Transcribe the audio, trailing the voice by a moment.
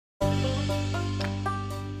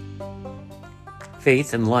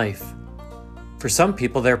Faith and life. For some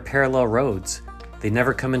people, they're parallel roads. They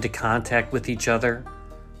never come into contact with each other.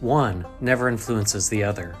 One never influences the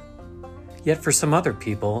other. Yet for some other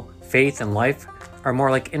people, faith and life are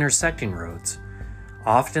more like intersecting roads.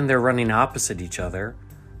 Often they're running opposite each other,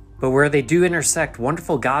 but where they do intersect,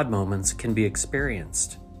 wonderful God moments can be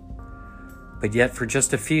experienced. But yet for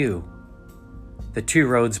just a few, the two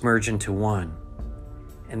roads merge into one,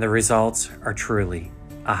 and the results are truly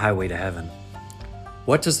a highway to heaven.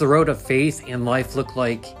 What does the road of faith and life look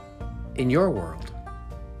like in your world?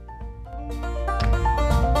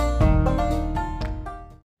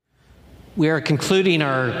 We are concluding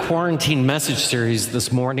our quarantine message series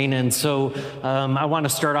this morning, and so I want to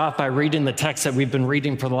start off by reading the text that we've been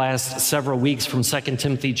reading for the last several weeks from 2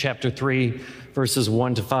 Timothy chapter 3, verses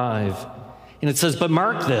 1 to 5. And it says, "But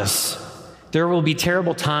mark this, there will be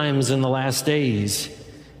terrible times in the last days.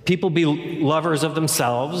 People be lovers of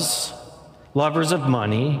themselves, lovers of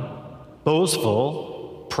money,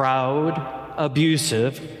 boastful, proud,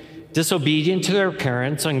 abusive, disobedient to their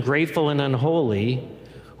parents, ungrateful and unholy,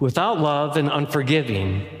 without love and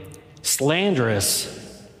unforgiving,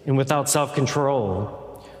 slanderous and without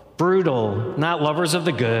self-control, brutal, not lovers of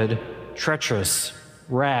the good, treacherous,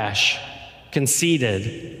 rash,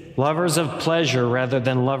 conceited, lovers of pleasure rather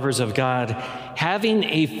than lovers of God, having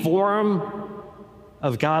a form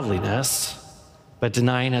of godliness, but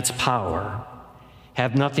denying its power.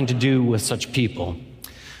 Have nothing to do with such people."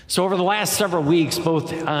 So over the last several weeks,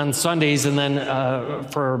 both on Sundays and then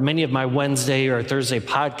for many of my Wednesday or Thursday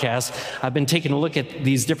podcasts, I've been taking a look at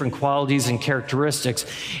these different qualities and characteristics.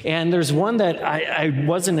 And there's one that I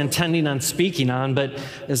wasn't intending on speaking on, but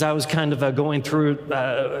as I was kind of going through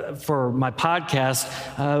for my podcast,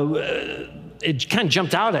 it kind of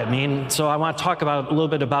jumped out at me. And so I want to talk about a little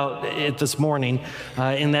bit about it this morning,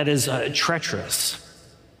 and that is treacherous.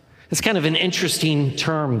 It's kind of an interesting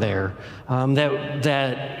term there,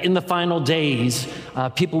 that in the final days,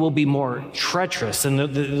 people will be more treacherous, and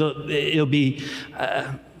it'll be,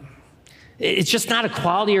 it's just not a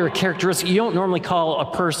quality or a characteristic. You don't normally call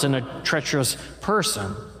a person a treacherous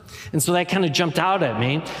person. And so that kind of jumped out at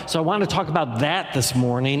me. So I want to talk about that this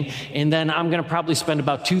morning, and then I'm going to probably spend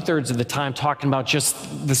about 2/3 of the time talking about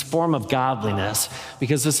just this form of godliness,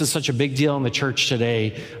 because this is such a big deal in the church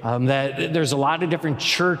today, that there's a lot of different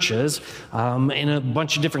churches and a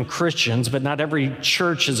bunch of different Christians, but not every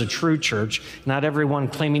church is a true church. Not everyone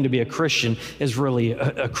claiming to be a Christian is really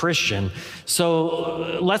a Christian.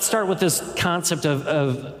 So let's start with this concept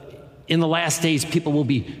of in the last days, people will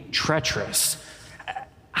be treacherous.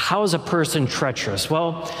 How is a person treacherous?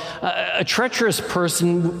 Well, a treacherous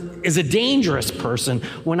person is a dangerous person.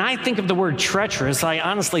 When I think of the word treacherous, I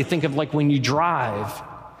honestly think of like when you drive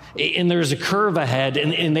and there's a curve ahead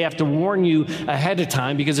and they have to warn you ahead of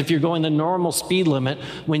time, because if you're going the normal speed limit,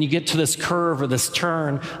 when you get to this curve or this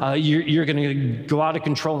turn, you're going to go out of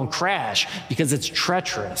control and crash because it's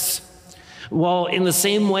treacherous. Well, in the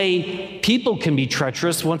same way, people can be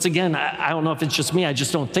treacherous. Once again, I don't know if it's just me. I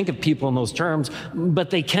just don't think of people in those terms, but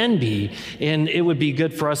they can be. And it would be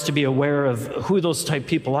good for us to be aware of who those type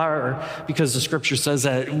people are, because the scripture says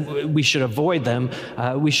that we should avoid them.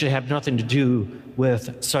 We should have nothing to do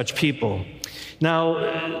with such people. Now,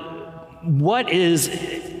 what is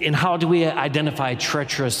and how do we identify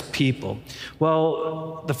treacherous people?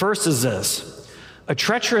 Well, the first is this. A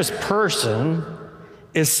treacherous person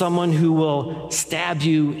is someone who will stab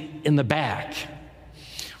you in the back.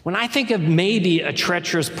 When I think of maybe a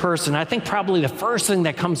treacherous person, I think probably the first thing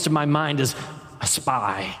that comes to my mind is a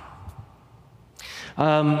spy.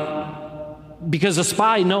 Because a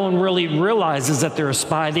spy, no one really realizes that they're a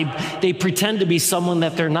spy. They pretend to be someone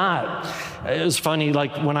that they're not. It was funny,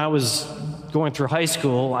 like when I was going through high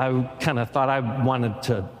school, I kind of thought I wanted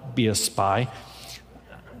to be a spy.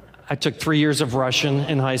 I took 3 years of Russian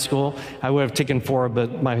in high school. I would have taken 4,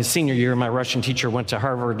 but my senior year, my Russian teacher went to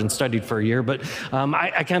Harvard and studied for a year. But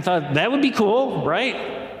I kind of thought that would be cool, right?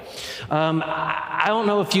 I don't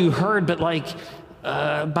know if you heard, but like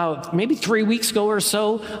about maybe 3 weeks ago or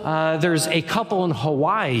so, there's a couple in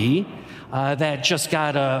Hawaii that just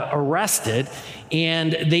got arrested,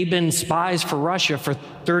 and they've been spies for Russia for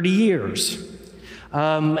 30 years.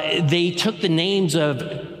 They took the names of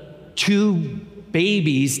 2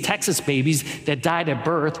 babies, Texas babies, that died at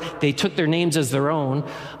birth. They took their names as their own.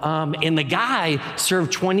 And the guy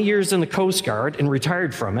served 20 years in the Coast Guard and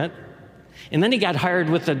retired from it. And then he got hired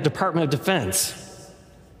with the Department of Defense.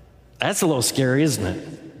 That's a little scary, isn't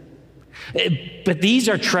it? But these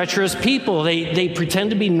are treacherous people. They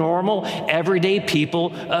pretend to be normal, everyday people,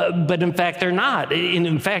 but in fact, they're not. And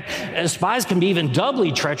in fact, spies can be even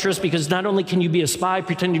doubly treacherous, because not only can you be a spy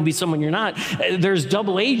pretending to be someone you're not, there's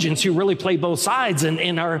double agents who really play both sides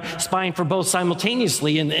and are spying for both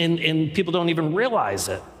simultaneously, and people don't even realize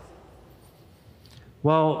it.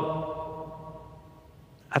 Well,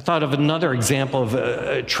 I thought of another example of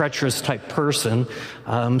a treacherous type person,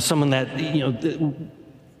 someone that,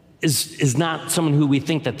 is not someone who we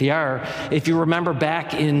think that they are. If you remember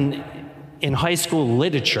back in high school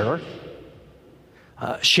literature,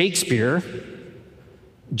 Shakespeare,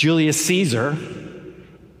 Julius Caesar,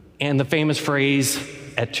 and the famous phrase,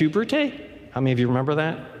 et tu, Brute? How many of you remember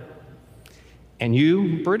that? And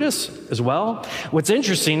you, Brutus, as well? What's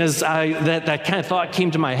interesting is that kind of thought came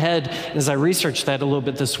to my head as I researched that a little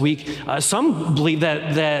bit this week. Some believe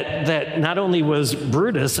that not only was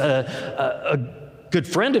Brutus a good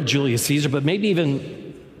friend of Julius Caesar, but maybe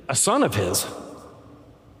even a son of his.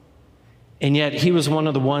 And yet he was one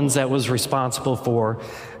of the ones that was responsible for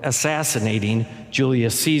assassinating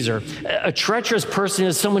Julius Caesar. A treacherous person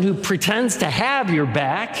is someone who pretends to have your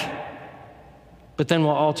back, but then will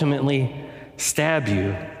ultimately stab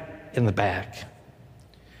you in the back.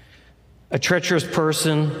 A treacherous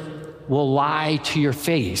person will lie to your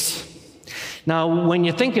face. Now, when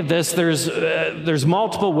you think of this, there's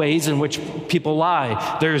multiple ways in which people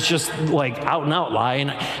lie. There's just like out and out lie,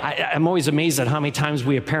 and I'm always amazed at how many times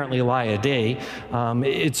we apparently lie a day.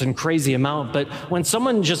 It's a crazy amount, but when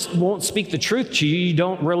someone just won't speak the truth to you, you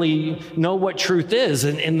don't really know what truth is,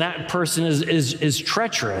 and that person is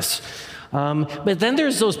treacherous. But then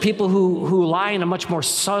there's those people who lie in a much more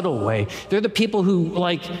subtle way. They're the people who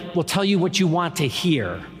will tell you what you want to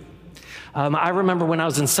hear. I remember when I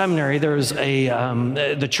was in seminary, there was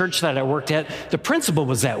the church that I worked at. The principal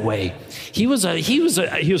was that way. He was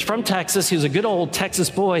from Texas. He was a good old Texas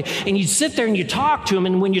boy. And you'd sit there and you talk to him.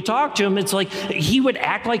 And when you talk to him, it's like he would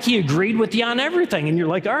act like he agreed with you on everything. And you're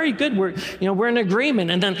like, all right, good. We're in agreement.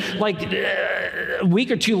 And then a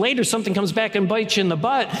week or two later, something comes back and bites you in the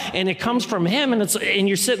butt, and it comes from him. And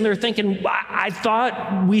you're sitting there thinking, I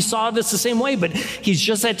thought we saw this the same way. But he's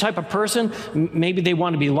just that type of person. Maybe they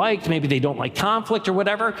want to be liked. Maybe they don't like conflict or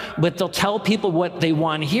whatever, but they'll tell people what they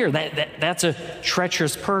want to hear. That's a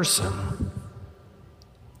treacherous person.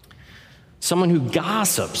 Someone who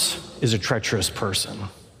gossips is a treacherous person.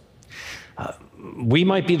 We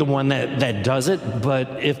might be the one that does it,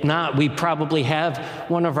 but if not, we probably have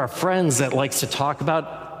one of our friends that likes to talk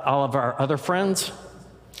about all of our other friends.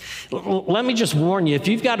 Let me just warn you, if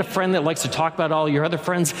you've got a friend that likes to talk about all your other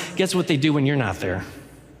friends, guess what they do when you're not there?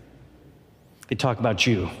 They talk about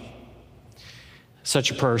you.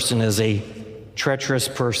 Such a person is a treacherous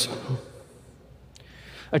person.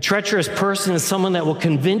 A treacherous person is someone that will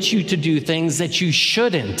convince you to do things that you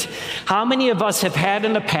shouldn't. How many of us have had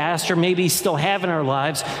in the past, or maybe still have in our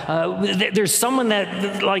lives, there's someone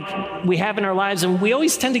that we have in our lives, and we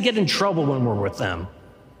always tend to get in trouble when we're with them.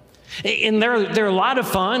 And they're a lot of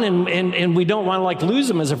fun, and we don't want to lose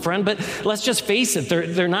them as a friend, but let's just face it,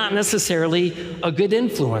 they're not necessarily a good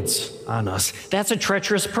influence on us. That's a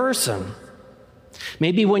treacherous person.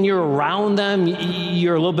 Maybe when you're around them,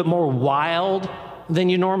 you're a little bit more wild than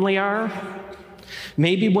you normally are.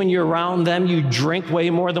 Maybe when you're around them, you drink way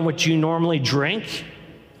more than what you normally drink.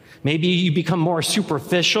 Maybe you become more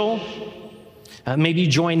superficial. Maybe you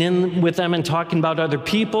join in with them in talking about other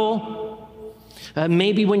people.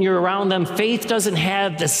 Maybe when you're around them, faith doesn't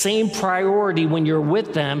have the same priority when you're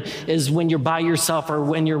with them as when you're by yourself or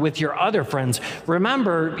when you're with your other friends.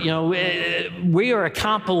 Remember, we are a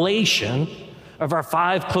compilation of our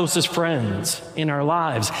 5 closest friends in our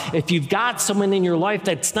lives. If you've got someone in your life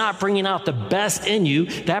that's not bringing out the best in you,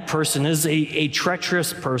 that person is a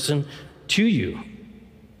treacherous person to you.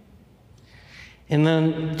 And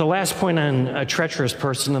then the last point on a treacherous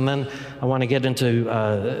person, and then I want to get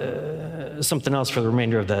into something else for the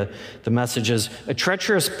remainder of the message, is a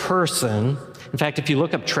treacherous person. In fact, if you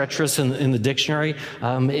look up treacherous in the dictionary,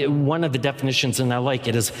 one of the definitions, and I like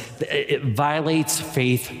it, is it violates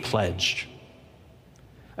faith pledged.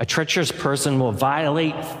 A treacherous person will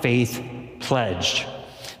violate faith pledged.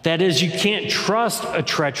 That is, you can't trust a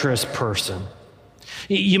treacherous person.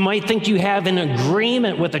 You might think you have an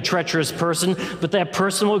agreement with a treacherous person, but that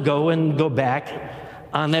person will go back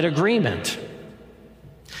on that agreement.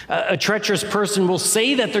 A treacherous person will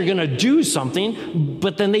say that they're going to do something,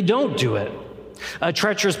 but then they don't do it. A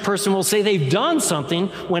treacherous person will say they've done something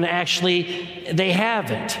when actually they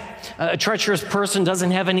haven't. A treacherous person doesn't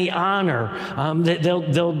have any honor.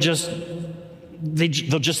 They'll just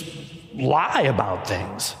lie about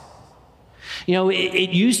things. It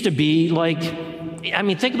used to be like,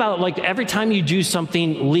 think about it, like every time you do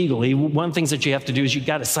something legally, one of the things that you have to do is you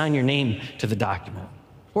got to sign your name to the document.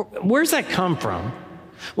 Where's that come from?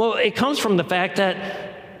 Well, it comes from the fact that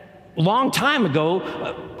a long time ago,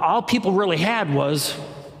 all people really had was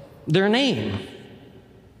their name.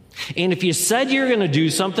 And if you said you're going to do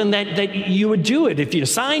something, that you would do it. If you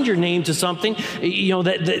signed your name to something,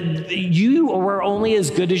 that you were only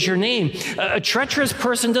as good as your name. A treacherous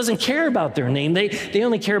person doesn't care about their name. They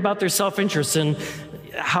only care about their self-interest, and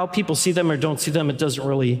how people see them or don't see them, it doesn't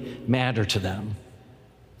really matter to them.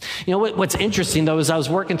 What's interesting, though, is I was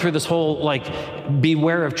working through this whole,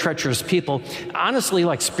 beware of treacherous people. Honestly,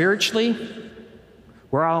 spiritually,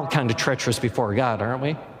 we're all kind of treacherous before God, aren't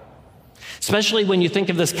we? Especially when you think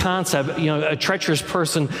of this concept, a treacherous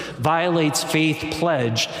person violates faith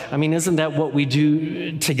pledged. Isn't that what we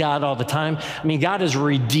do to God all the time? God has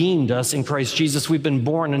redeemed us in Christ Jesus. We've been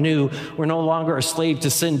born anew. We're no longer a slave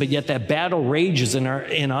to sin, but yet that battle rages in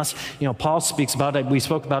us. Paul speaks about it. We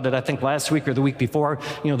spoke about it, I think, last week or the week before.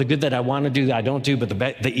 The good that I want to do, I don't do, but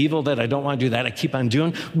the evil that I don't want to do, that I keep on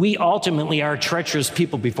doing. We ultimately are treacherous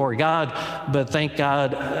people before God, but thank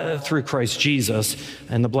God through Christ Jesus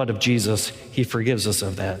and the blood of Jesus, He forgives us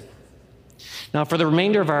of that. Now, for the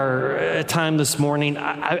remainder of our time this morning,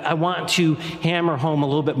 I want to hammer home a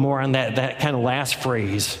little bit more on that kind of last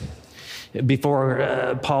phrase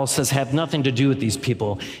before Paul says, have nothing to do with these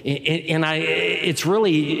people. And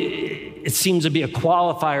it seems to be a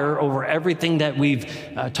qualifier over everything that we've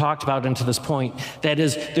talked about until this point. That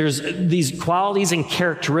is, there's these qualities and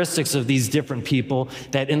characteristics of these different people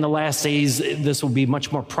that in the last days, this will be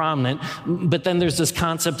much more prominent. But then there's this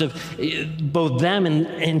concept of both them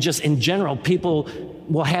and just in general, people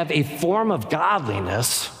will have a form of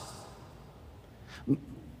godliness,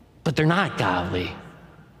 but they're not godly.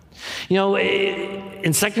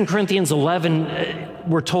 In 2 Corinthians 11,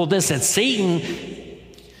 we're told this, that Satan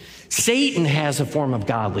has a form of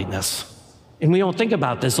godliness. And we don't think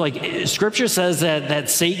about this. Scripture says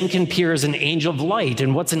that Satan can appear as an angel of light.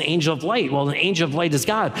 And what's an angel of light? Well, an angel of light is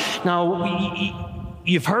God. Now,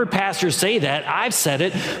 you've heard pastors say that. I've said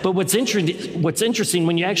it. But what's interesting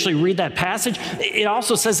when you actually read that passage, it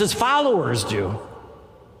also says his followers do.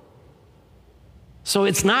 So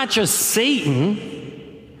it's not just Satan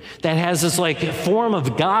that has this form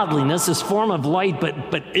of godliness, this form of light,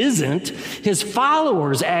 but isn't. His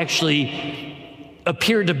followers actually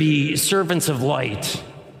appear to be servants of light,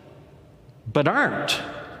 but aren't.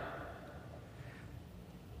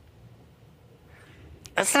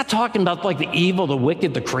 That's not talking about the evil, the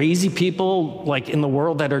wicked, the crazy people in the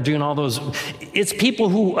world that are doing all those. It's people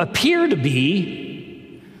who appear to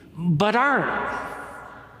be, but aren't.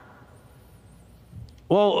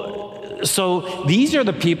 Well, so these are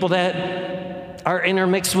the people that are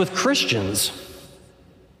intermixed with Christians.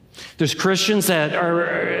 There's Christians that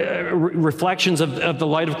are reflections of the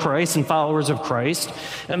light of Christ and followers of Christ,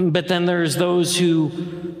 but then there's those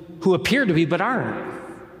who appear to be but aren't.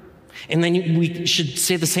 And then we should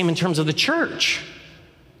say the same in terms of the church.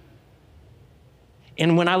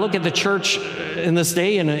 And when I look at the church in this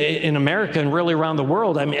day in America and really around the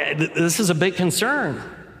world, this is a big concern.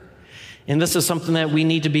 And this is something that we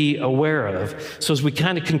need to be aware of. So as we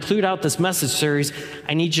kind of conclude out this message series,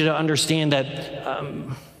 I need you to understand that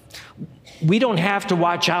we don't have to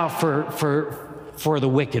watch out for the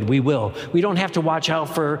wicked. We will. We don't have to watch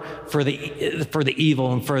out for the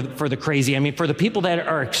evil and for the crazy. For the people that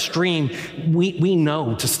are extreme, we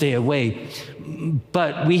know to stay away.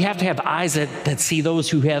 But we have to have eyes that see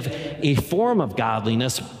those who have a form of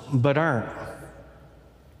godliness but aren't.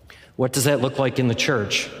 What does that look like in the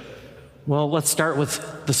church? Well, let's start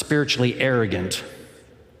with the spiritually arrogant.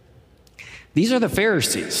 These are the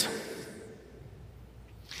Pharisees.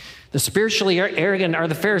 The spiritually arrogant are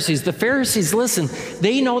the Pharisees. The Pharisees, listen,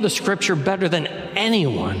 they know the Scripture better than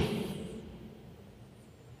anyone.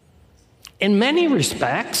 In many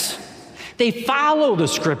respects, they follow the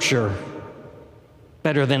Scripture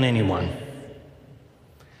better than anyone.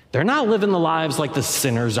 They're not living the lives like the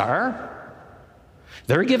sinners are.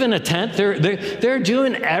 They're given a tenth. They're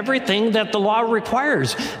doing everything that the law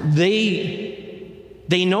requires. They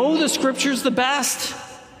know the Scriptures the best.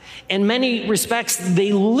 In many respects,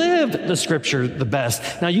 they live the Scripture the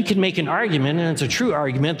best. Now, you can make an argument, and it's a true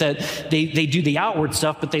argument, that they do the outward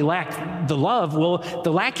stuff, but they lack the love. Well,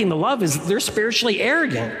 the lacking the love is they're spiritually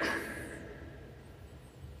arrogant.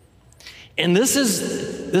 And this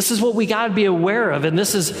is what we got to be aware of, and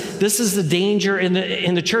this is the danger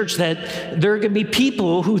in the church, that there are going to be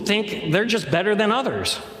people who think they're just better than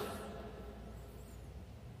others.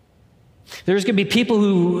 There's going to be people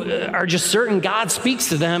who are just certain God speaks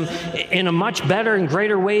to them in a much better and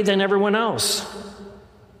greater way than everyone else.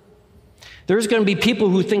 There's going to be people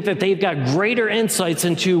who think that they've got greater insights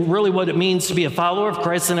into really what it means to be a follower of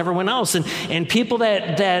Christ than everyone else. And people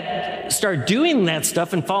that start doing that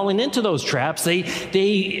stuff and falling into those traps,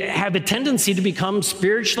 they have a tendency to become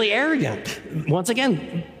spiritually arrogant. Once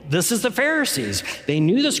again, this is the Pharisees. They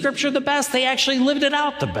knew the scripture the best. They actually lived it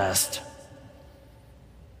out the best.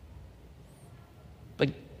 But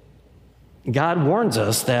God warns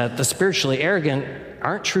us that the spiritually arrogant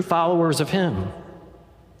aren't true followers of him.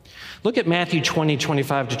 Look at Matthew 20,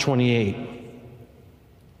 25 to 28.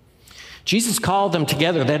 Jesus called them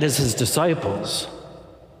together, that is his disciples.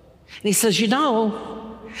 And he says, you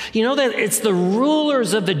know that it's the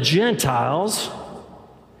rulers of the Gentiles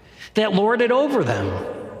that lord it over them.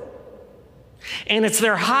 And it's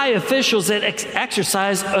their high officials that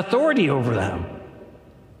exercise authority over them.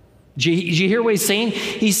 Did you hear what he's saying?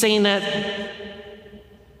 He's saying that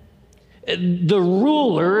the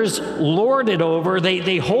rulers lord it over,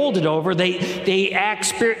 they hold it over, they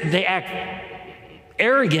act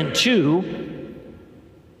arrogant to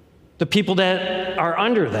the people that are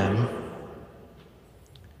under them.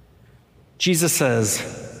 Jesus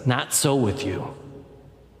says, not so with you.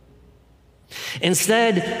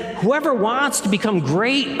 Instead, whoever wants to become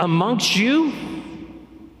great amongst you,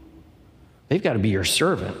 they've got to be your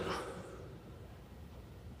servant.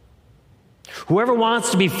 Whoever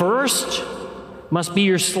wants to be first must be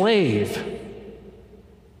your slave.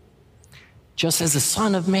 Just as the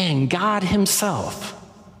Son of Man, God himself,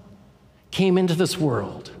 came into this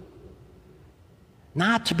world,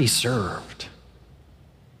 not to be served,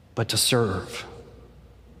 but to serve.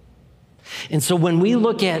 And so when we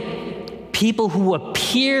look at people who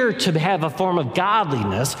appear to have a form of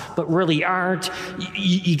godliness, but really aren't,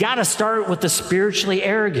 you got to start with the spiritually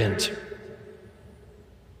arrogant.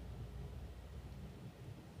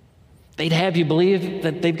 They'd have you believe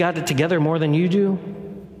that they've got it together more than you do.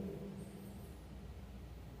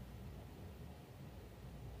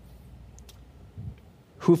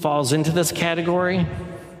 Who falls into this category?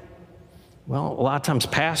 Well, a lot of times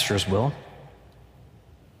pastors will.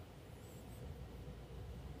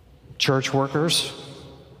 Church workers,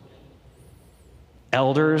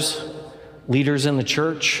 elders, leaders in the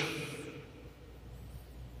church.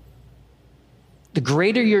 The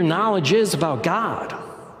greater your knowledge is about God,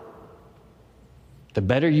 the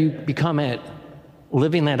better you become at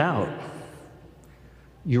living that out.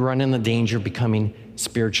 You run in the danger of becoming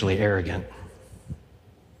spiritually arrogant.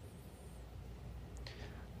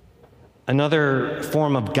 Another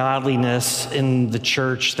form of godliness in the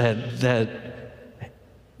church that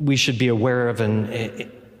we should be aware of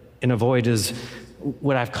and avoid is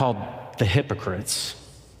what I've called the hypocrites.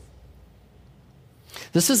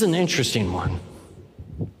 This is an interesting one.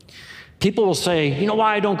 People will say, you know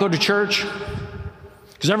why I don't go to church?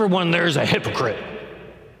 Because everyone there is a hypocrite.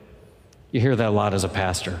 You hear that a lot as a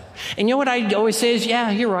pastor. And you know what I always say is, yeah,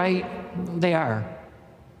 you're right. They are.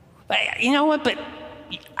 But you know what? But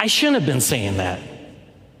I shouldn't have been saying that.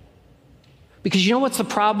 Because you know what's the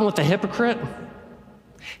problem with the hypocrite?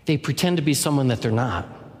 They pretend to be someone that they're not.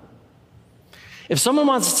 If someone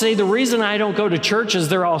wants to say the reason I don't go to church is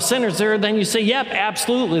they're all sinners there, then you say, yep,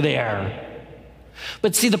 absolutely they are.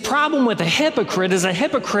 But see, the problem with a hypocrite is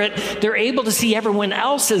they're able to see everyone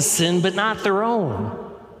else's sin, but not their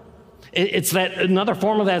own. It's that another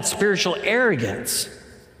form of that spiritual arrogance.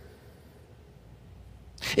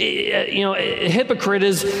 A hypocrite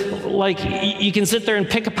is like you can sit there and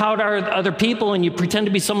pick apart other people and you pretend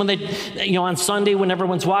to be someone that, on Sunday when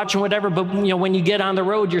everyone's watching, whatever, but, when you get on the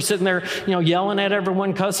road, you're sitting there, yelling at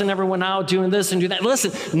everyone, cussing everyone out, doing this and doing that.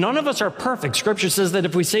 Listen, none of us are perfect. Scripture says that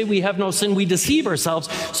if we say we have no sin, we deceive ourselves.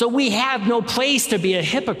 So we have no place to be a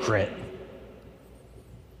hypocrite.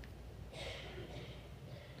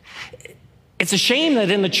 It's a shame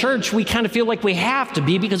that in the church we kind of feel like we have to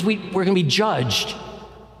be because we're going to be judged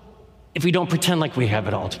if we don't pretend like we have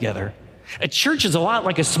it all together. A church is a lot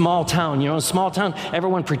like a small town. In a small town,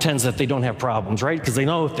 everyone pretends that they don't have problems, right? Because they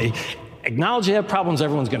know if they acknowledge they have problems,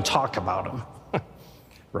 everyone's going to talk about them,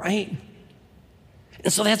 right?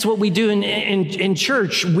 And so that's what we do in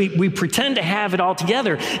church. We pretend to have it all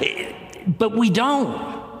together, but we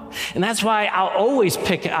don't. And that's why I'll always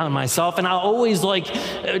pick on myself, and I'll always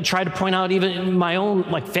try to point out even my own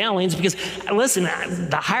failings, because listen,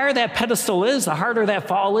 the higher that pedestal is, the harder that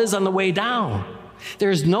fall is on the way down.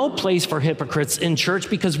 There's no place for hypocrites in church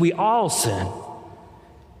because we all sin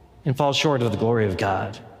and fall short of the glory of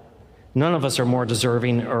God. None of us are more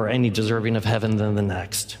deserving or any deserving of heaven than the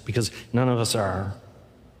next, because none of us are.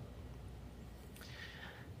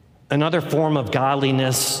 Another form of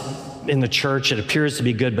godliness in the church, it appears to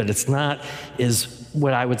be good, but it's not, is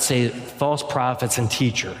what I would say false prophets and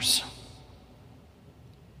teachers.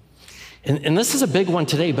 And this is a big one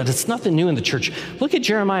today, but it's nothing new in the church. Look at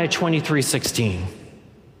Jeremiah 23:16.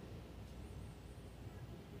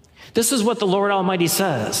 This is what the Lord Almighty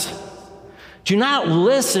says. Do not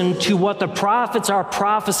listen to what the prophets are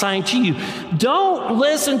prophesying to you. Don't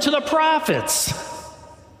listen to the prophets.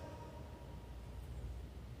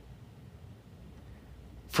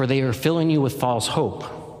 For they are filling you with false hope,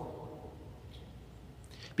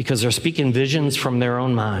 because they're speaking visions from their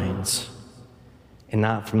own minds and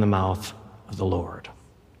not from the mouth of the Lord.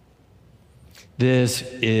 This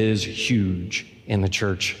is huge in the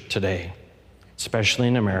church today, especially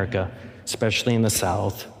in America, especially in the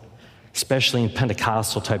South, especially in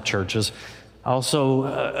Pentecostal type churches. Also,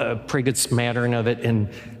 a pretty good smattering of it in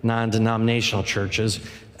non-denominational churches,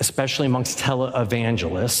 especially amongst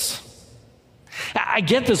televangelists. I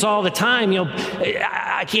get this all the time.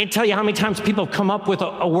 I can't tell you how many times people come up with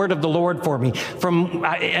a word of the Lord for me.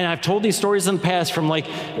 And I've told these stories in the past from like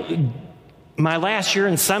my last year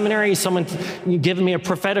in seminary, someone giving me a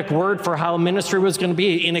prophetic word for how ministry was going to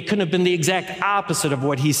be, and it couldn't have been the exact opposite of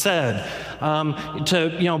what he said.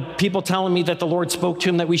 To people telling me that the Lord spoke to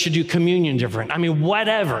him that we should do communion different. I mean,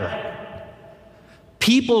 whatever.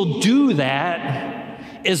 People do that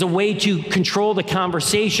as a way to control the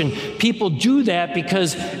conversation. People do that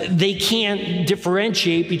because they can't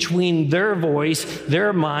differentiate between their voice,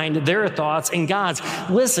 their mind, their thoughts, and God's.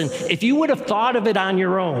 Listen, if you would have thought of it on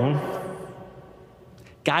your own,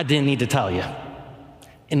 God didn't need to tell you.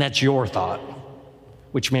 And that's your thought,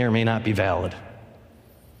 which may or may not be valid.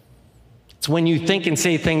 It's when you think and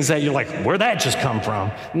say things that you're like, where'd that just come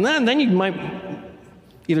from? And then you might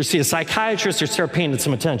either see a psychiatrist or start paying it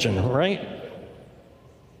some attention, right?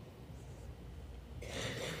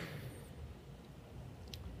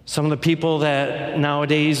 Some of the people that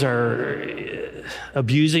nowadays are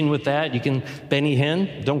abusing with that, you can, Benny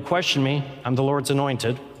Hinn, don't question me, I'm the Lord's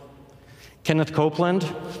anointed. Kenneth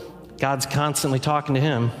Copeland, God's constantly talking to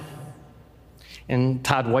him. And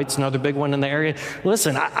Todd White's another big one in the area.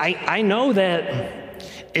 Listen, I know that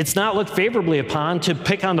it's not looked favorably upon to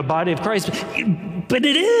pick on the body of Christ, but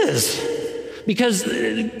it is. Because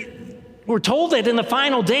we're told that in the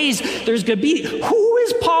final days, there's going to be, who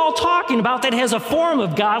is Paul talking about that has a form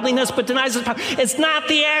of godliness but denies his power? It's not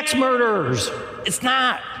the axe murderers. It's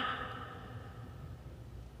not.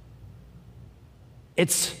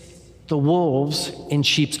 It's the wolves in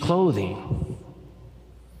sheep's clothing.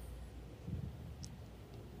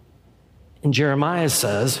 And Jeremiah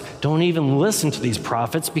says, don't even listen to these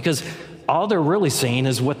prophets, because all they're really saying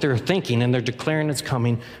is what they're thinking, and they're declaring it's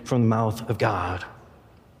coming from the mouth of God.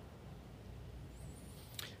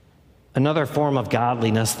 Another form of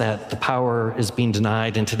godliness that the power is being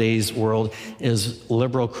denied in today's world is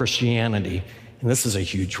liberal Christianity. And this is a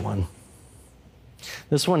huge one.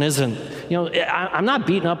 This one isn't, I'm not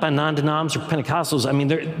beating up on non-denoms or Pentecostals. I mean,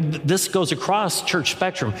 this goes across church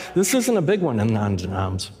spectrum. This isn't a big one in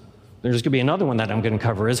non-denoms. There's going to be another one that I'm going to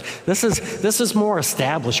cover. This is more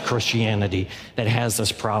established Christianity that has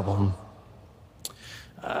this problem.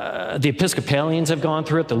 The Episcopalians have gone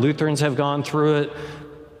through it. The Lutherans have gone through it.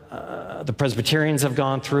 The Presbyterians have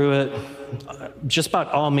gone through it. Just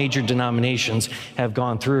about all major denominations have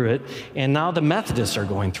gone through it. And now the Methodists are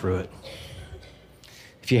going through it.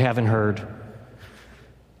 If you haven't heard,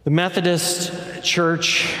 the Methodist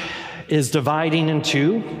Church is dividing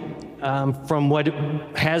into, from what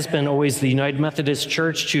has been always the United Methodist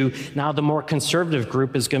Church to now the more conservative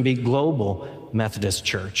group is going to be Global Methodist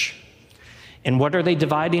Church. And what are they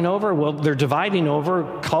dividing over? Well, they're dividing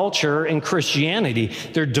over culture and Christianity.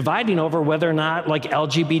 They're dividing over whether or not, like,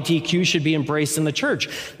 LGBTQ should be embraced in the church.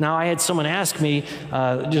 Now, I had someone ask me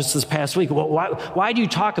just this past week, well, why do you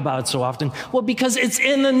talk about it so often? Well, because it's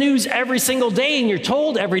in the news every single day, and you're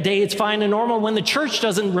told every day it's fine and normal when the church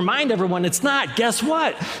doesn't remind everyone it's not. Guess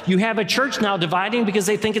what? You have a church now dividing because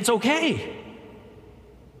they think it's okay.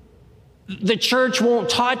 The church won't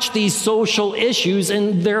touch these social issues,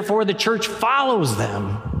 and therefore the church follows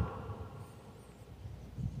them.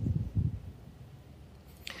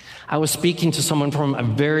 I was speaking to someone from a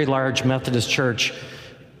very large Methodist church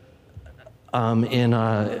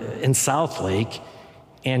in South Lake,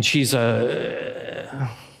 and she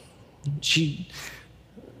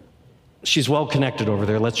She's well connected over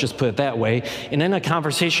there, let's just put it that way. And in a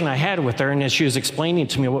conversation I had with her, and as she was explaining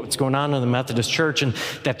to me what's going on in the Methodist Church and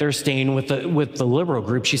that they're staying with the liberal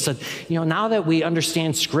group, she said, now that we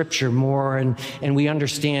understand Scripture more and we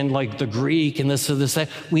understand like the Greek and this, that,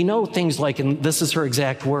 we know things like, and this is her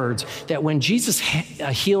exact words, that when Jesus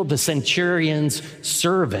healed the centurion's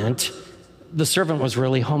servant, the servant was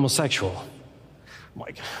really homosexual. I'm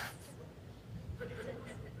like,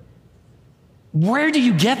 where do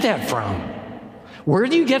you get that from? Where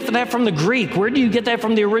do you get that from the Greek? Where do you get that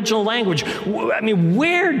from the original language? I mean,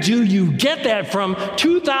 where do you get that from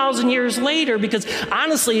 2,000 years later? Because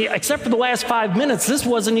honestly, except for the last 5 minutes, this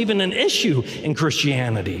wasn't even an issue in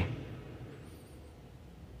Christianity.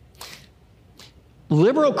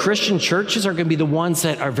 Liberal Christian churches are going to be the ones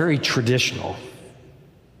that are very traditional.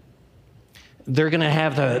 They're going to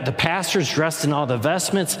have the pastors dressed in all the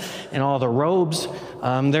vestments and all the robes.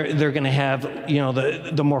 They're going to have,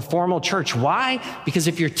 the more formal church. Why? Because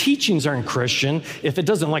if your teachings aren't Christian, if it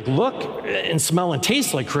doesn't look and smell and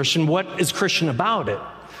taste like Christian, what is Christian about it?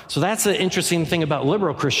 So that's the interesting thing about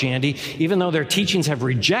liberal Christianity. Even though their teachings have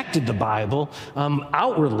rejected the Bible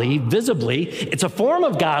outwardly, visibly, it's a form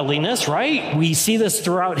of godliness, right? We see this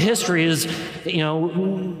throughout history as,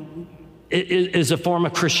 it is a form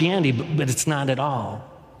of Christianity, but it's not at all.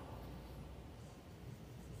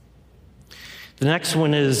 The next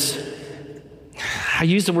one is, I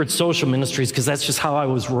use the word social ministries because that's just how I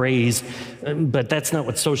was raised, but that's not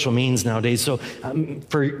what social means nowadays. So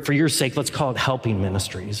for your sake, let's call it helping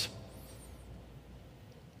ministries.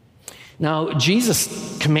 Now,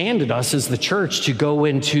 Jesus commanded us as the church to go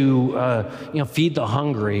into, feed the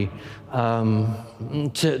hungry,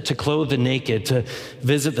 to clothe the naked, to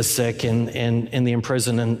visit the sick and the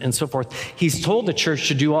imprisoned and so forth. He's told the church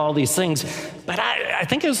to do all these things, but I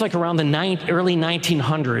think it was around the early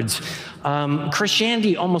 1900s,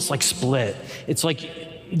 Christianity almost split. It's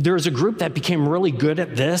there's a group that became really good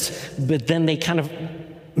at this, but then they kind of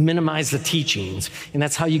minimize the teachings. And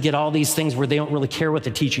that's how you get all these things where they don't really care what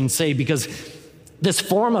the teachings say, because this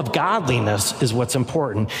form of godliness is what's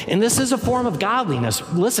important. And this is a form of godliness.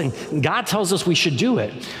 Listen, God tells us we should do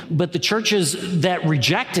it. But the churches that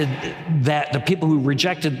rejected that, the people who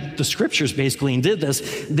rejected the scriptures basically and did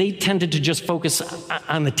this, they tended to just focus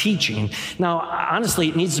on the teaching. Now, honestly,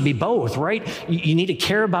 it needs to be both, right? You need to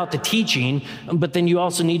care about the teaching, but then you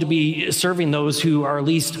also need to be serving those who are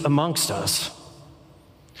least amongst us.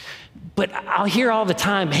 But I'll hear all the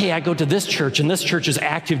time, hey, I go to this church, and this church is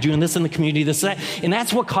active doing this in the community, this, that. And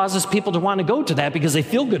that's what causes people to want to go to that, because they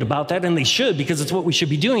feel good about that, and they should, because it's what we should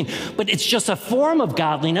be doing. But it's just a form of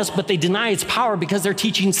godliness, but they deny its power because their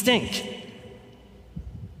teachings stink.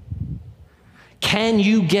 Can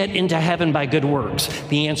you get into heaven by good works?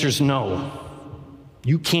 The answer is no.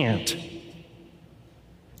 You can't.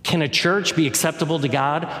 Can a church be acceptable to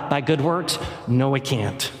God by good works? No, it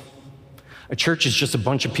can't. A church is just a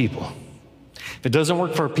bunch of people. If it doesn't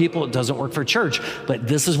work for people, it doesn't work for a church. But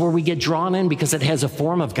this is where we get drawn in because it has a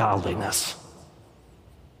form of godliness.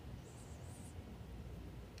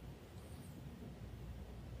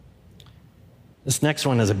 This next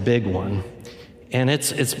one is a big one. And it's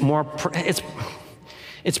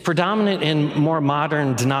predominant in more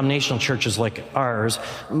modern denominational churches like ours,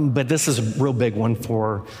 but this is a real big one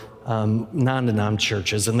for non-denom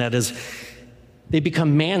churches, and that is, they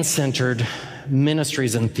become man-centered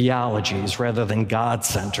ministries and theologies rather than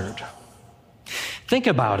God-centered. Think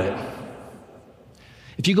about it.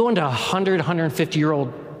 If you go into a 100,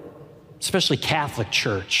 150-year-old, especially Catholic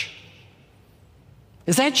church,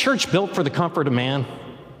 is that church built for the comfort of man?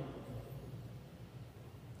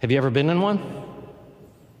 Have you ever been in one?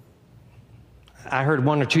 I heard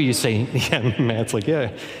one or two you say, yeah, Matt's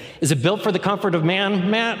yeah. Is it built for the comfort of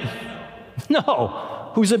man, Matt?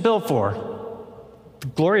 No. Who's it built for? The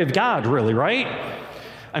glory of God, really, right?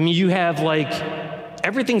 I mean, you have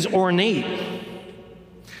everything's ornate,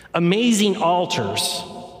 amazing altars,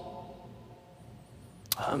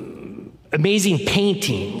 amazing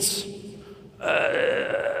paintings,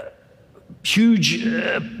 huge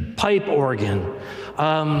pipe organ,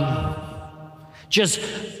 just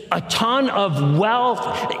a ton of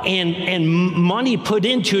wealth and money put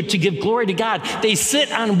into it to give glory to God. They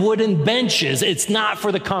sit on wooden benches. It's not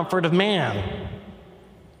for the comfort of man.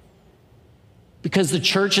 Because the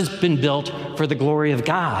church has been built for the glory of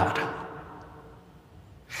God.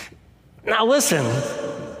 Now listen,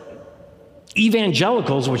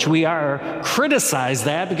 evangelicals, which we are, criticize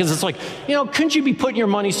that because it's couldn't you be putting your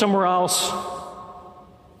money somewhere else?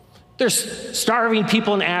 There's starving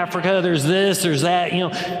people in Africa, there's this, there's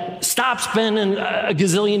that, stop spending a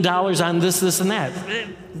gazillion dollars on this, and that.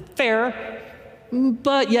 Fair.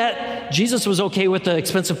 But yet, Jesus was okay with the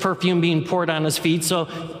expensive perfume being poured on his feet, so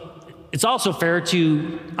it's also fair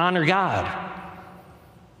to honor God.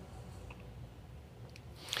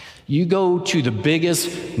 You go to the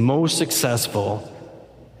biggest, most successful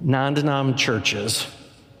non-denominational churches,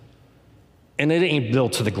 and it ain't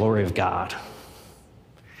built to the glory of God.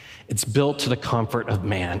 It's built to the comfort of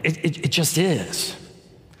man. It just is.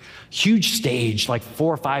 Huge stage, like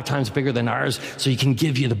 4 or 5 times bigger than ours, so you can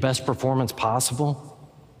give you the best performance possible.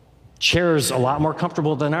 Chairs a lot more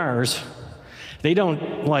comfortable than ours. They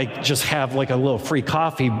don't like just have like a little free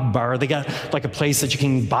coffee bar. They got like a place that you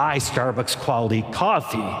can buy Starbucks quality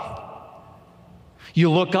coffee. You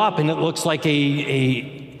look up and it looks like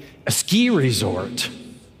a ski resort.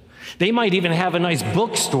 They might even have a nice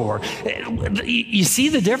bookstore. You see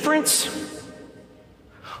the difference?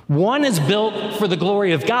 One is built for the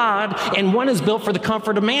glory of God, and one is built for the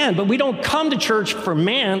comfort of man. But we don't come to church for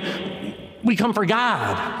man, we come for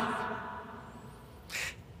God.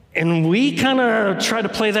 And we kind of try to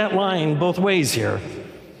play that line both ways here.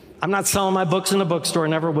 I'm not selling my books in a bookstore,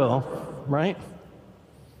 never will, right?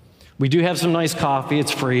 We do have some nice coffee,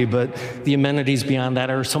 it's free, but the amenities beyond that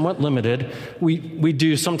are somewhat limited. We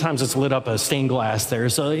do, sometimes it's lit up a stained glass there,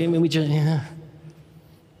 so I mean, we just, yeah.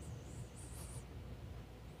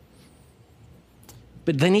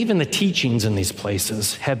 But then even the teachings in these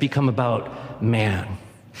places have become about man.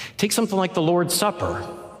 Take something like the Lord's Supper.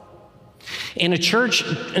 In a church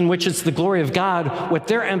in which it's the glory of God, what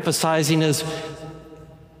they're emphasizing is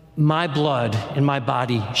my blood and my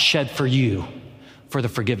body shed for you for the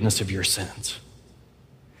forgiveness of your sins.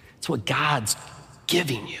 It's what God's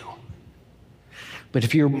giving you. But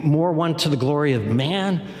if you're more one to the glory of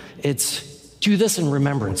man, it's do this in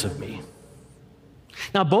remembrance of me.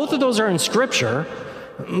 Now, both of those are in Scripture,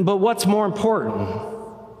 but what's more important?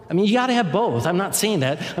 I mean, you got to have both. I'm not saying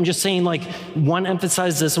that. I'm just saying like one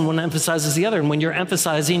emphasizes this and one emphasizes the other. And when you're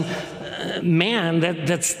emphasizing man,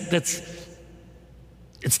 that's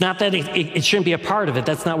it's not that it shouldn't be a part of it.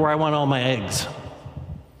 That's not where I want all my eggs.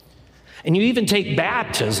 And you even take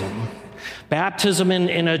baptism. Baptism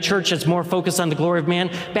in a church that's more focused on the glory of man.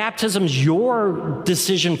 Baptism's your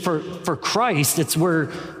decision for Christ. It's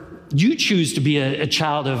where you choose to be a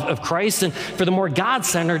child of Christ. And for the more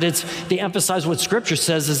God-centered, they emphasize what Scripture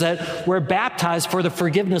says is that we're baptized for the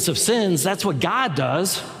forgiveness of sins. That's what God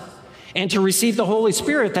does. And to receive the Holy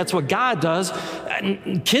Spirit, that's what God does.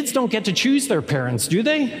 And kids don't get to choose their parents, do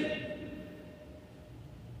they?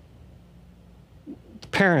 The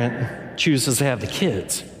parent chooses to have the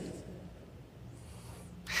kids.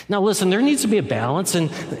 Now listen, there needs to be a balance, and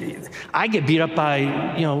I get beat up by,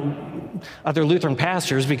 other Lutheran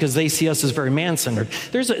pastors because they see us as very man-centered.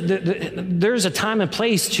 There's a time and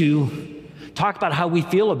place to talk about how we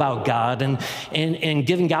feel about God and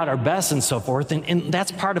giving God our best and so forth, and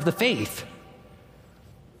that's part of the faith.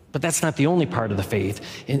 But that's not the only part of the faith.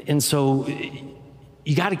 And so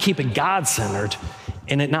you got to keep it God-centered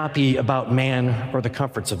and it not be about man or the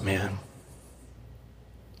comforts of man.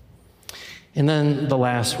 And then the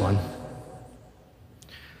last one.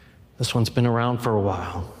 This one's been around for a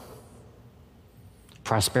while.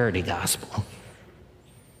 Prosperity gospel.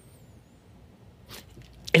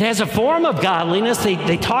 It has a form of godliness.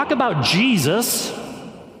 They talk about Jesus.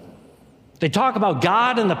 They talk about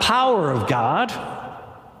God and the power of God.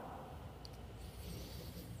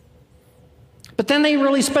 But then they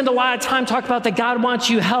really spend a lot of time talking about that God wants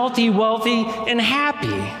you healthy, wealthy, and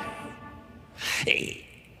happy.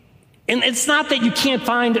 And it's not that you can't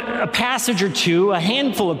find a passage or two, a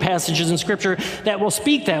handful of passages in Scripture that will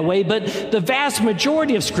speak that way, but the vast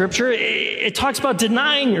majority of Scripture, it talks about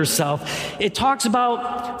denying yourself. It talks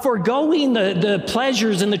about foregoing the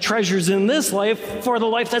pleasures and the treasures in this life for the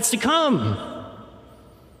life that's to come.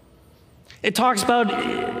 It talks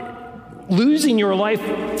about losing your life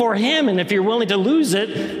for Him, and if you're willing to lose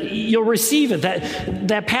it, you'll receive it.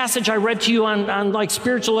 That passage I read to you on like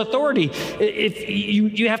spiritual authority, if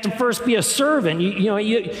you have to first be a servant,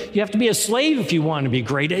 you have to be a slave if you want to be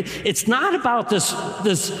great. It's not about this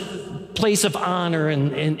place of honor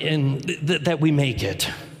and that we make it.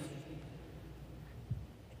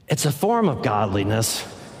 It's a form of godliness,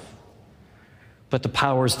 but the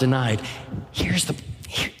power is denied. Here's the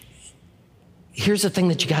thing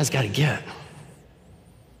that you guys got to get.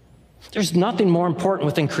 There's nothing more important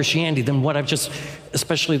within Christianity than what I've just,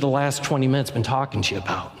 especially the last 20 minutes, been talking to you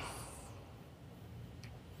about.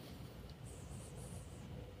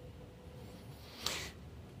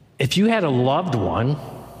 If you had a loved one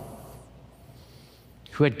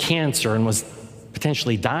who had cancer and was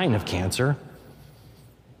potentially dying of cancer,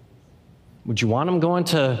 would you want them going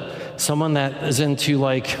to someone that is into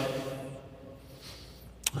like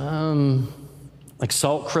Like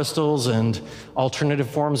salt crystals and alternative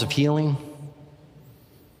forms of healing?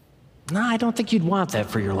 No, I don't think you'd want that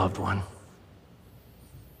for your loved one.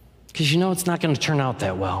 Because you know it's not going to turn out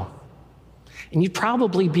that well. And you'd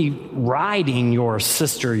probably be riding your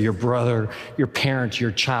sister, your brother, your parent,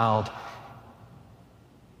 your child,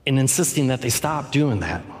 and insisting that they stop doing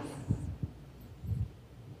that.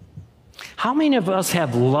 How many of us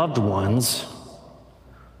have loved ones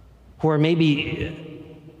who are maybe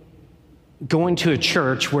going to a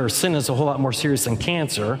church where sin is a whole lot more serious than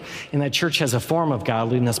cancer, and that church has a form of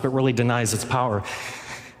godliness but really denies its power?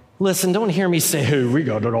 Listen, don't hear me say, hey, we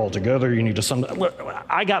got it all together, you need to sum. Look,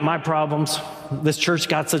 I got my problems, this church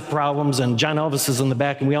got its problems, and John Elvis is in the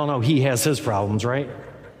back, and we all know he has his problems, right?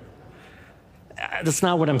 That's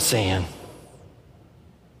not what I'm saying.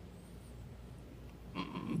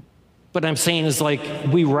 What I'm saying is, like,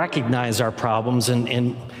 we recognize our problems,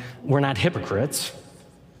 and we're not hypocrites.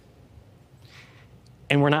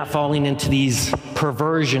 And we're not falling into these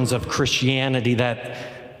perversions of Christianity that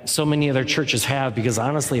so many other churches have, because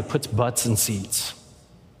honestly, it puts butts in seats.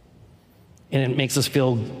 And it makes us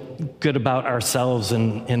feel good about ourselves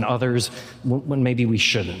and others when maybe we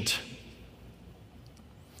shouldn't.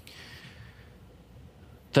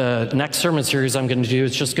 The next sermon series I'm going to do,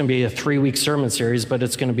 it's just going to be a 3-week sermon series, but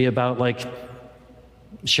it's going to be about like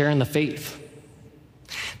sharing the faith.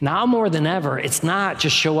 Now more than ever, it's not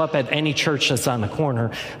just show up at any church that's on the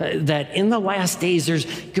corner. That in the last days,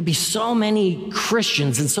 could be so many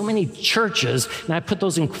Christians and so many churches, and I put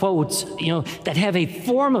those in quotes, that have a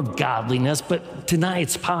form of godliness but deny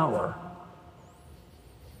its power.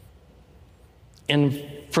 And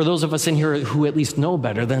for those of us in here who at least know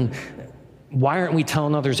better, then why aren't we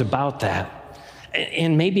telling others about that?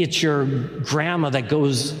 And maybe it's your grandma that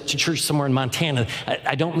goes to church somewhere in Montana.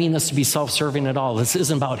 I don't mean this to be self-serving at all. This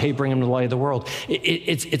isn't about, hey, bring them to the light of the world.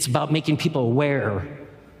 It's about making people aware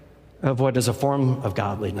of what is a form of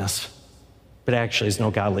godliness, but actually is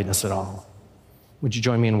no godliness at all. Would you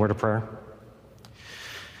join me in a word of prayer?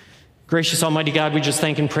 Gracious Almighty God, we just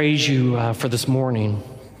thank and praise you for this morning.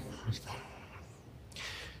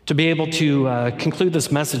 To be able to conclude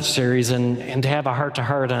this message series and to have a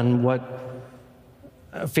heart-to-heart on what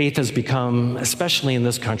faith has become, especially in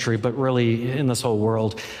this country, but really in this whole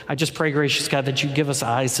world. I just pray, gracious God, that you give us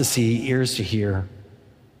eyes to see, ears to hear.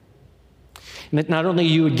 And that not only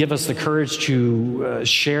you would give us the courage to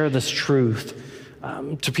share this truth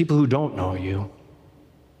to people who don't know you,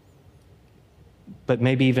 but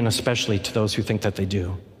maybe even especially to those who think that they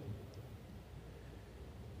do.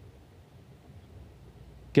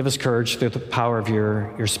 Give us courage through the power of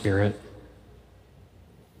your Spirit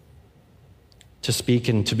to speak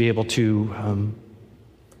and to be able to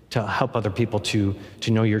help other people to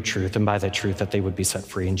know your truth, and by that truth that they would be set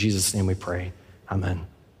free. In Jesus' name we pray. Amen.